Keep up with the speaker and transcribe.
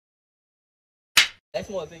Next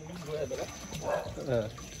more thing, you go ahead, brother.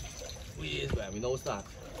 We know start.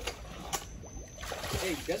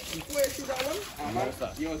 Hey, just before you shoot that one, man,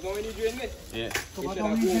 you was going to drain it. Yeah. Go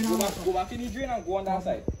back in the drain and go on that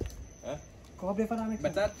side. Huh?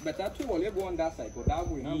 Better two only go on that side. Go that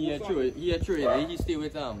way. He true. He stay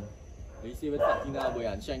with He stay with Fatty now, boy,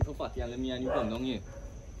 and Shank for Fatty and let me and you come down here.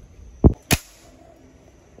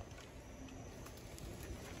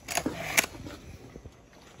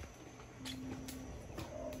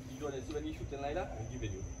 You don't see when you shooting like that? I'll give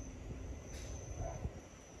it you.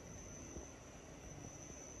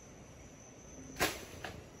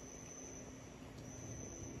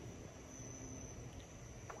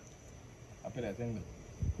 Put that thing.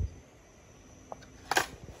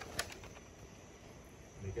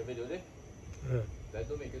 Make a video there? That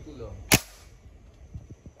don't make it too long.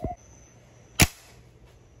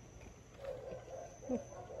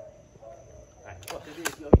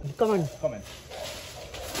 Come on.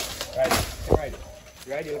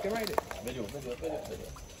 Ride it. You can ride it. Video.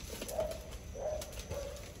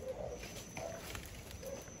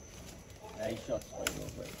 Nice shots, boy.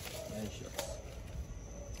 Nice shots.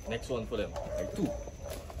 Next one for them. Like 2.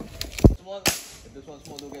 Small. If this one's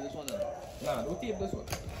small, don't get this one. Nah, don't tape this one.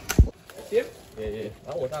 Tape? Yeah.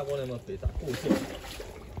 I want that one in my face. I cool tape.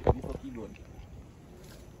 This for keyboard.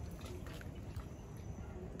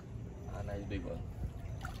 Nice big one.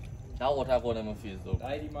 Now what I got in my face though.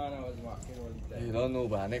 I the man I was marking all the time. You don't know,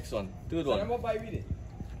 but next one. Third So one. I'm buy with it.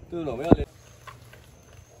 Third one. Where are they?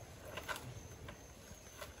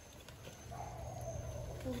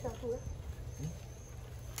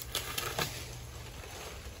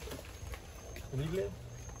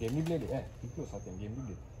 Game ni blade eh. Itu satu game ni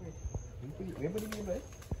blade. Where put the game blade?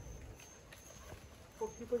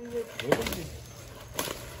 Where put it?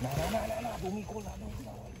 Nah. Bumi kola no.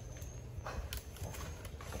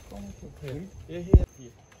 Here.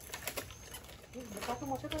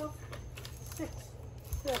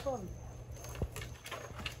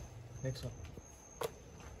 Next one.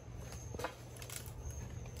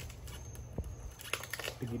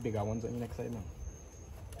 The bigger ones on the next side now.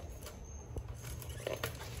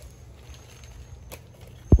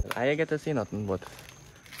 I get to see nothing but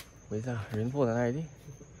with a rainfall already.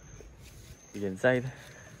 The inside.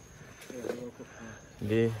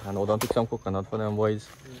 I know don't pick some coconut for them boys.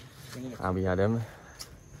 And we had them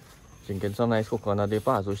drinking some nice coconut. They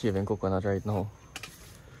pass so shaving coconut right now.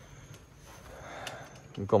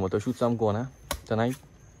 We come out to shoot some Iguana tonight.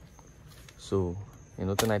 So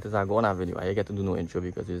tonight is our Iguana video. I get to do no intro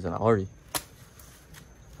because it's in a hurry.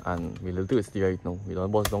 And we're a little thirsty right now. We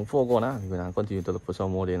don't bust down 4 Iguana. We're gonna continue to look for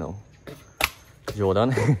some more there now.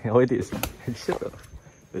 Jordan, how it is? Shut up.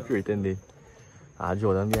 It's great in there.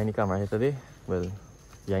 Jordan behind the camera here today. Well,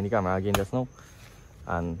 behind the camera again just now.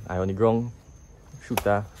 And I on the ground,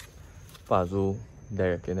 shooter, Pazzo,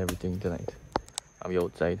 Derek and everything tonight. I'm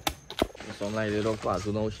outside. Some like the dog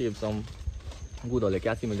Pazzo now shape some good or like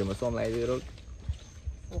I see me give some like the dog.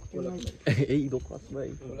 Hey, don't pass by.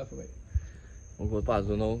 I'm going to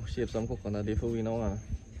Pazzo now, shape some coconut there for we now. Man.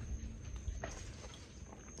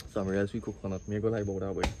 Some real sweet coconut, me go like about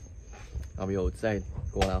that way. I'll be outside,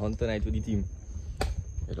 going on a hunt tonight with the team.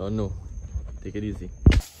 I don't know. Take it easy.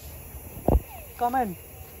 Come in.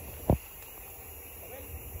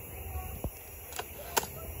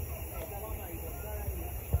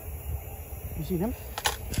 You see them?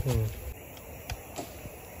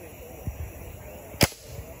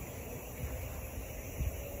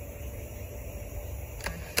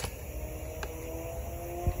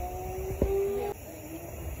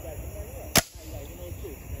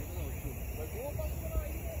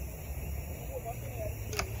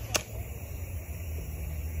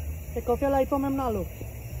 Take off your light from him now, look.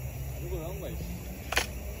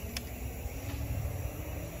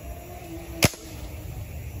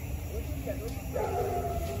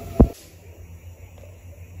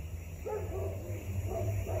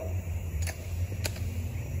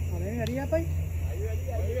 Are you ready, boy?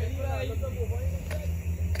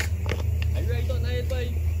 Are you ready to night, boy?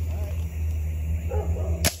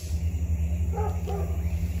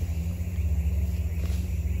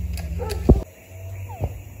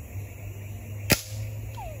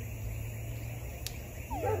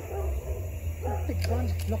 Big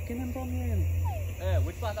one's blocking him from here.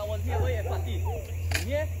 Which part I was here? Where party? In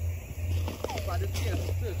here? Part is here.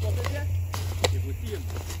 Stop it here. You will see him.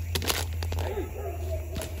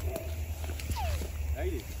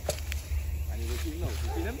 Ready? And you will see him now. You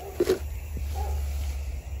see him?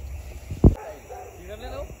 See him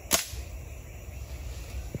now?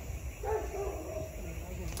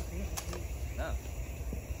 Nah.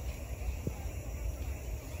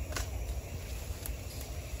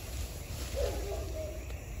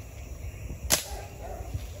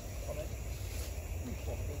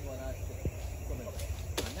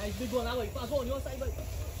 big one, boy. Pass on your side, boy.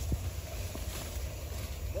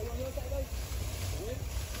 Boy, on your side, boy.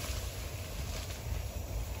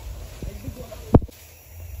 Nice big one, boy.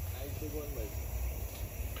 Nice big one, boy.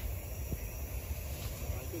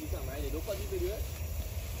 Cái đi sang này để đốt qua đi về dưới.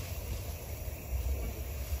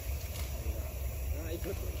 Nice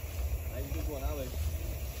good. Nice big one, boy.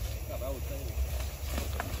 Cả bao tay.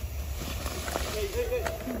 Hey, hey, hey.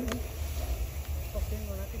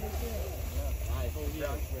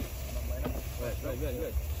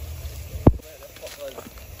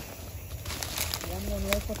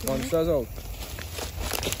 Monsters out.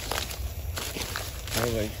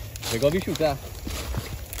 Rồi, mày có biết shoot ra.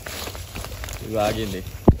 Ra again đi.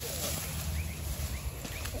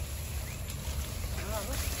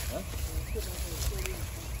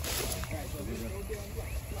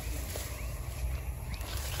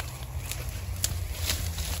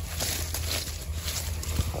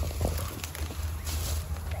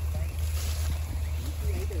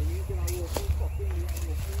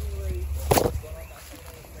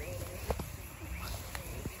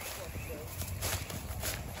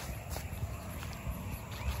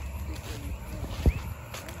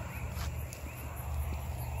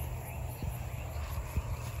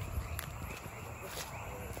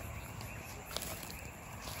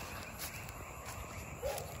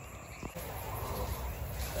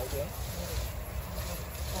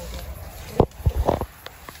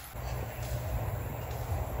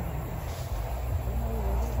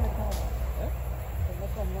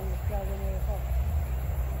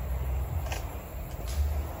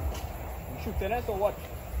 Shoot tennis or what?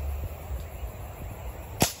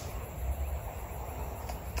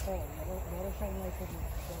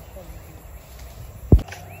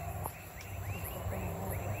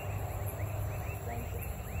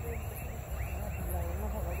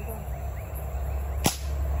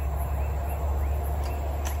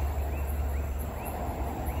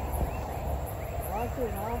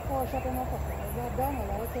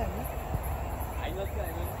 Anh rất cái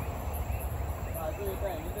này. À, tôi cái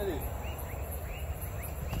này như thế gì?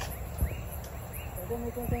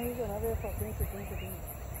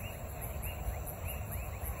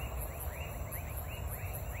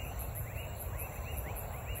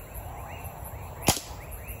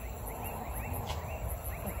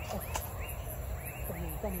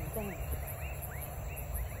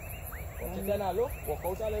 Chạy nào lúc? Của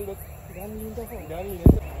cậu ra lên được. Đang nhìn cho phải. Đang nhìn đến.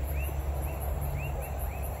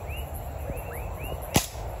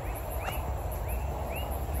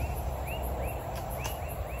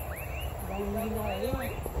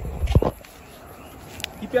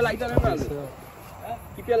 Keep your light on him, Ralph.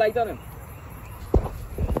 Keep your light on him.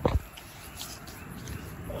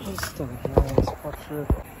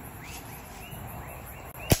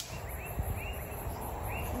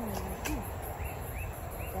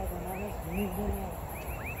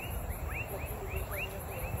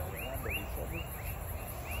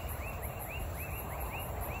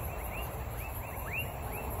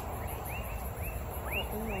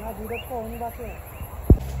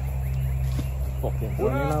 Bọc tiền Ủa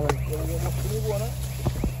nào vậy? Một cái buồn á.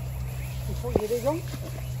 Thôi gì đây giống?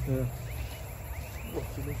 Ừ. Một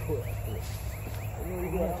cái khổ.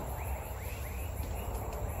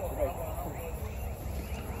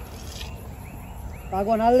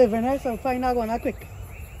 Iguana live in it, so find Iguana quick.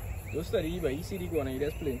 Just study, but you see the Iguana,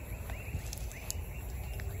 that's playing.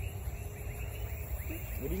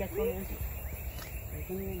 What do you next one?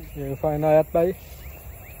 You find that by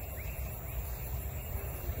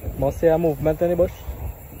must see a movement in the bush.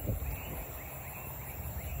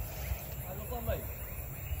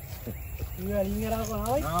 You are in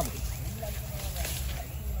Iguana, right? Nah,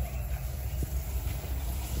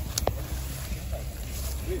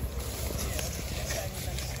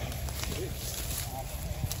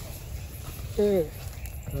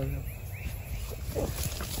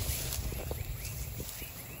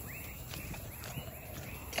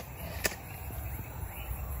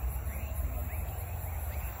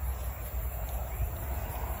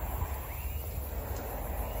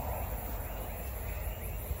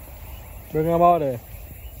 Bring him out there.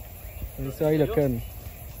 Let's see how you looking.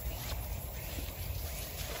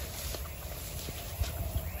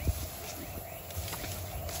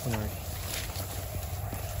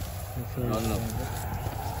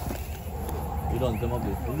 You don't come up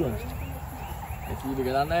with you don't. Let's see if we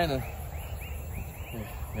get on there now.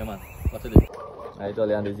 Yeah man, what's it? Alright,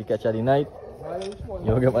 all and the catch of the night.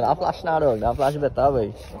 You get a flash now dog, that flash better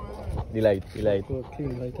boy. The light.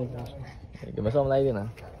 Clean light and Give me some light in.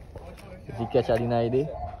 The catch of the night eh?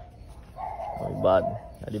 Oh bad.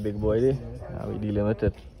 The big boy eh? Now we dealing with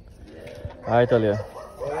it. Alright all you.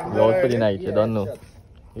 We out for the night, you don't know.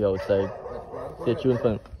 we outside. Stay tuned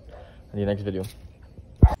for the next video.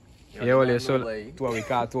 Yeah, well, so to we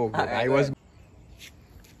can't talk, but I was.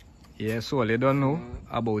 Yeah, so you don't know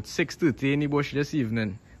about 6:30 in the bush this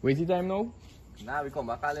evening. What's the time now? Now we come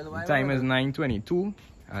back a little while. The time is 9:22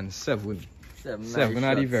 and 7. 7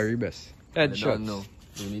 are the very best. Headshots.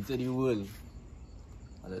 You need to the world.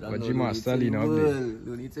 But you master lean up there.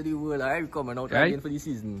 You need to the world. Alright, we coming out Right? again for the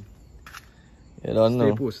season. You don't know.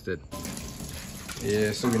 Stay posted.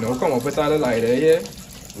 Yeah, so we now come up with all the lighter here.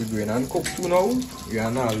 We're going and cook too now. We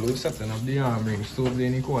are now setting up the ring stove there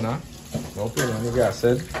in the corner. Now putting on the gas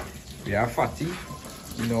head. We are fatty.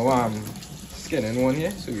 You know, skinning one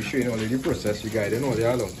here. So we show you all the process. You guys know they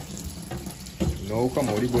along. Now come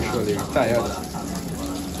out the bush while they're tired.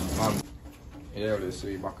 Yeah, so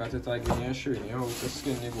we back at it again and showing you how to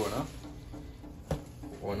skin the iguana.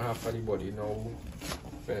 One half of the body now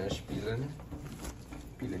finish peeling.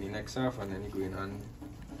 Peeling the next half and then you go in and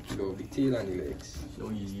peel off the tail and the legs.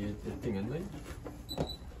 So easy the thing, isn't it?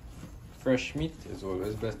 Fresh meat is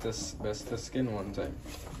always best to skin one time.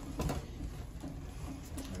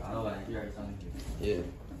 Yeah.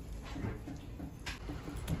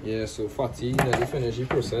 Yeah, so fatty, now you finish the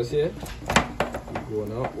process here. You go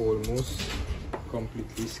now almost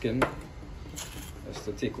completely skin. Just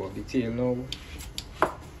to take off the tail now.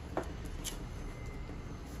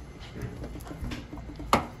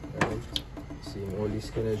 Right. See all the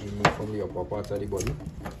skin is removed from the upper part of the body.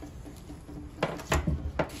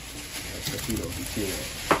 Just to peel off the tail.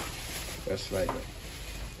 Just like that.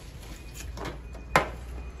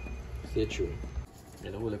 Stay tuned. You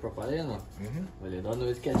know, the proper, you know? Well, you don't know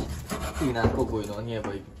it's catch. Clean and cook going on here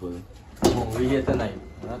by people. Hungry here tonight.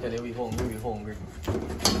 I'm not telling you we're hungry.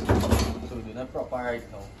 So we do that proper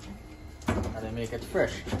right now. And then make it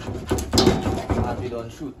fresh. As we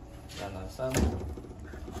don't shoot. You understand?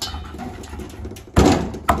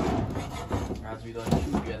 As we don't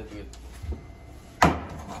shoot, we have to do it.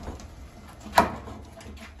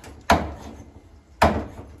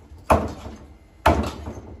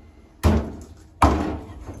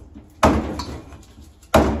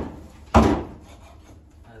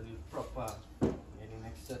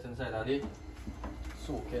 Inside of it,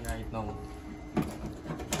 soaking right now.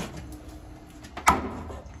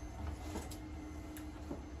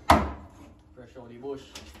 Fresh out the bush.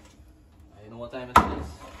 I know what time it is.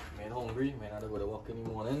 I'm hungry, I have to go to work in the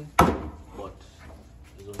morning. But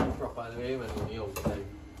it's only proper way when we're outside.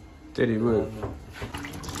 Teddy good.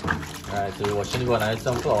 Alright, so we're watching Iguana and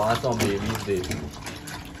some flower and some babies there.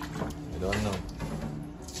 I don't know.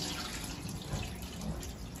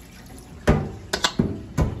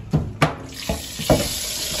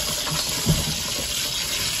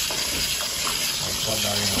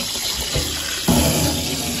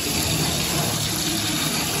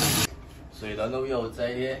 So you don't know we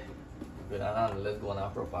outside here. We're gonna handle this going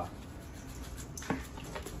on proper.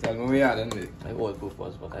 Tell me we are done with. I go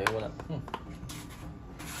purpose, but I wanna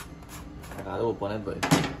I gotta open it, but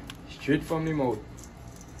Straight from the mouth.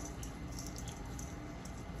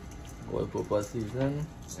 go purpose season.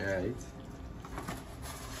 Right.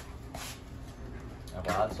 I have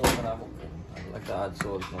add salt and I like to add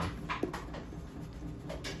salt now.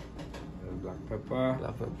 Black pepper.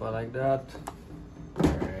 Black pepper like that.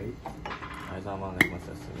 Alright. I don't like my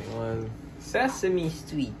sesame oil. Sesame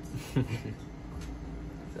Street.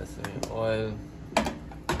 Sesame oil.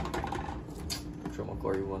 Throw my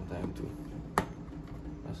curry one time too.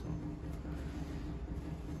 That's not.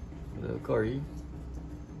 A little curry.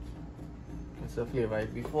 It's a flavor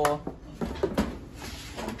right before.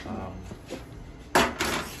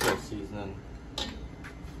 Fresh seasoning.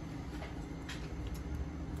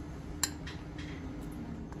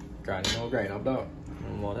 Grind up now. No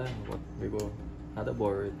more than what we go. Had to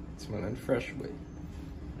boil it. Smelling fresh, boy.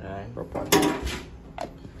 Alright. Proper.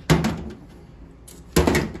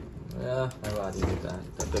 Yeah, I've added it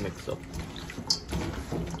and to mix up.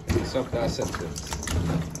 Mix up that sentence.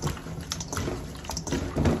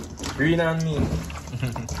 Green and mean.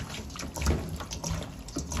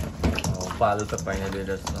 Oh, palo to finally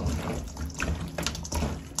just now.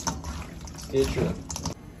 Stay tuned.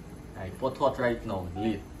 I put hot right now,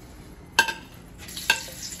 leave.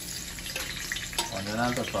 On the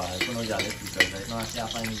other side, I put no jelly because right now I can't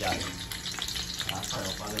find jelly. I'll try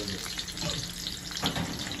up a little bit.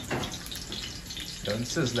 Done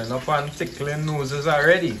sizzling up and tickling noses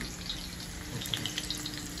already.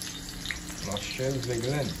 Nostrils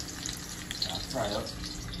wiggling. I'll fry up.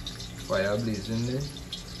 Fire blazing there.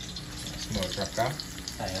 Small cracker.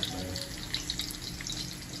 Tired, man.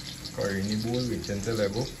 Curry in the bowl, waiting to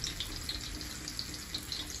level.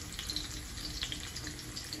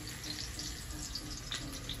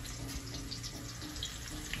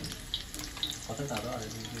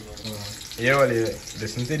 Yeah, well,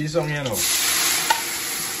 listen to this song, you know.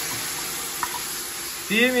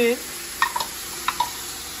 See me?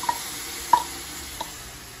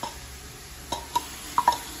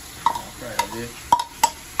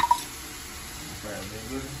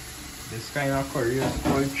 This kind of curry is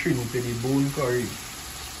called Trinidad bone curry.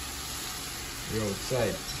 You're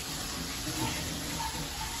outside.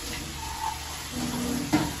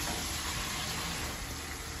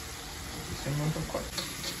 Same amount of cut.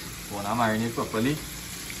 Want to marinate properly?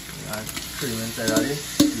 Add cream inside of it.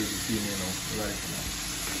 Use the steam, you know. Right now.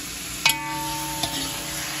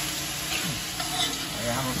 I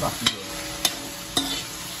have a coffee.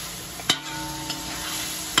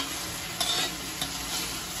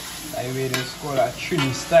 I made this called a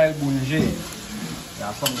Trini style bounger.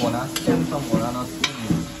 Yeah, some gonna skin, some gonna not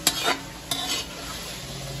skin.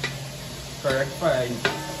 Correct fry.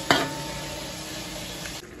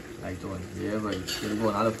 Right on. Yeah, right. Still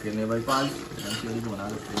going out of skin there by pals. And still going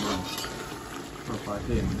out of skin there. Proper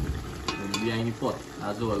thing. Then behind the pot,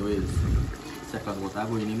 as always. Second water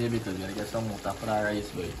going in there because you're gonna get some water for the rice,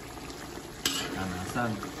 boy.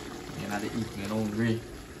 Understand? You're not eating, you're not hungry.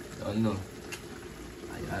 Don't know.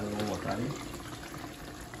 I don't know what I mean.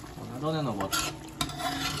 I don't know what.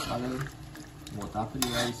 Water for the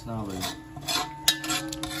rice now, boy.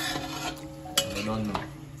 I don't know.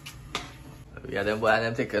 Yeah, them boy and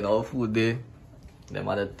them taking out food there. Them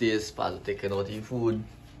are the taste part of taking out the food.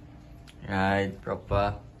 Right,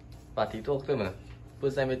 proper. Patty, talk to me.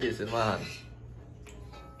 First time you taste in my hand.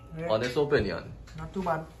 Yeah. Honest opinion. Not too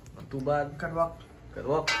bad. Not too bad. Can work. Good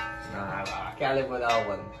work. Nah, I can't live with that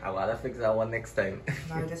one. I gotta fix that one next time.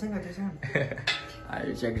 Nah, it isn't.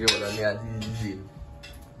 I check Jordan here and see.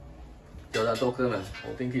 Jordan, talk to me.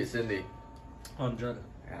 How think it's in there? 100.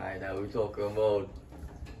 Right, that we talking about.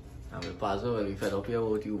 And we pass over, we fed up here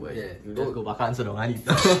about you, but yeah, you just go back and sit down and eat.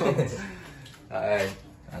 Alright,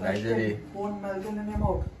 and I did it. Bone melting in your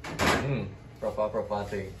mouth. Proper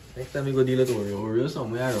thing. Next time we go deal with Oreo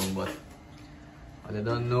somewhere around, but I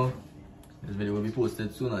don't know. This video will be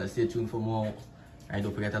posted soon. Stay tuned for more. And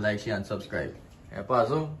don't forget to like, share, and subscribe. Yeah,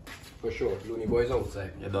 Pazo? For sure. Looney boys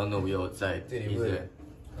outside. You don't know we outside. He's there.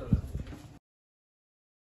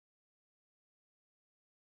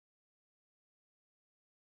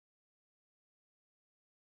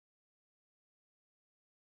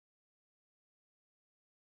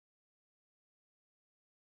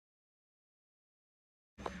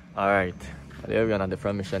 Alright, we're on a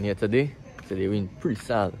different mission here today. Today we're in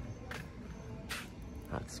Pre-Sal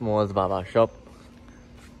at Smalls Barber Shop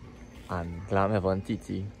and Glam Heaven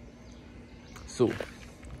TT. So,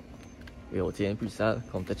 we're out here in Pre-Sal.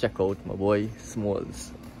 Come to check out my boy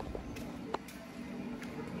Smalls.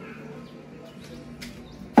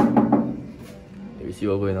 You see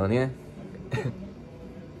what's going on here?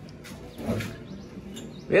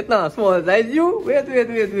 Wait now, Smalls, that is you?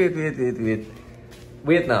 Wait.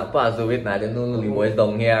 Wait now, pass the wait now. I didn't know the boys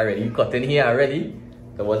down here already. You cut in here already.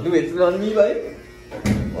 So what's the wait on me, boy?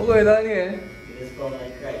 What's going on here?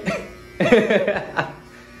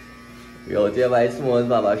 We out here by Smalls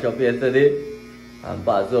Barber Shop yesterday. And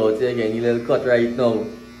pass out here getting a little cut right now.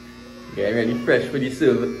 Getting ready fresh for the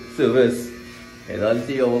service. You don't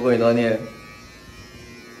see what's going on here.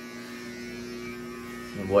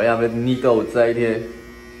 The boy have it neat outside here.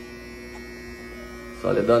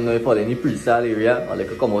 So they don't know if all any pre-sale area, or they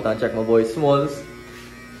could come out and check my boy Smalls,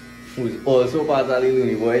 who's also part of the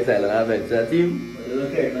Looney Boys Island Adventure team.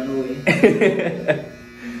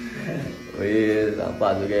 Yes, I'm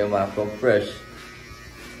part of the game back from fresh.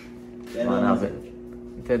 Man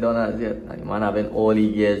having, they don't have yet, and the man having all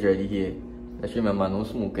the gears ready here. Let's remember no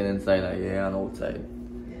smoking inside like here and outside.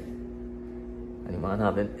 And the man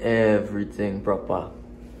having everything proper.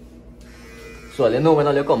 So they know when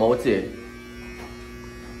they come out here.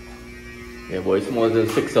 Yeah, boy, Smalls will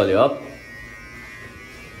fix all you up.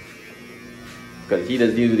 Because he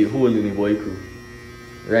does deal with the whole Looney Boy crew.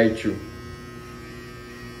 Right through.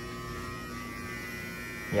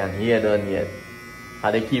 Yeah, and he ain't done yet.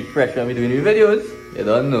 How they keep fresh when we doing new videos, you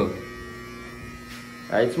don't know.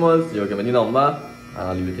 Right, Smalls, you give me the number and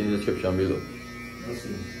I'll leave it in the description below.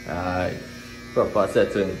 Alright, proper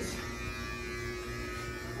settings.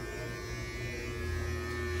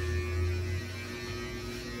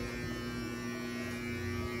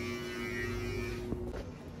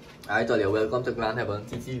 Alright, all you, welcome to Glam Heaven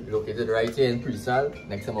TT, located right here in Pre-Sal,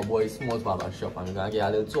 next to my boy Smalls Barber Shop, and we're gonna get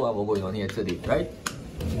a little tour of what's going on here today, right?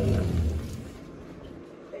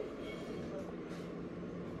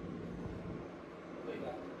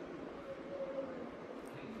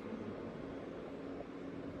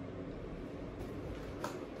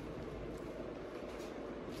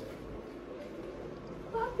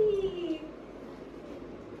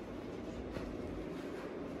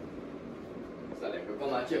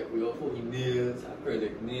 I check we also in nails,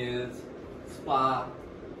 acrylic nails, spa,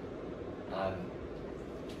 and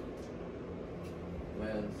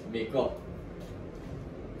well, makeup.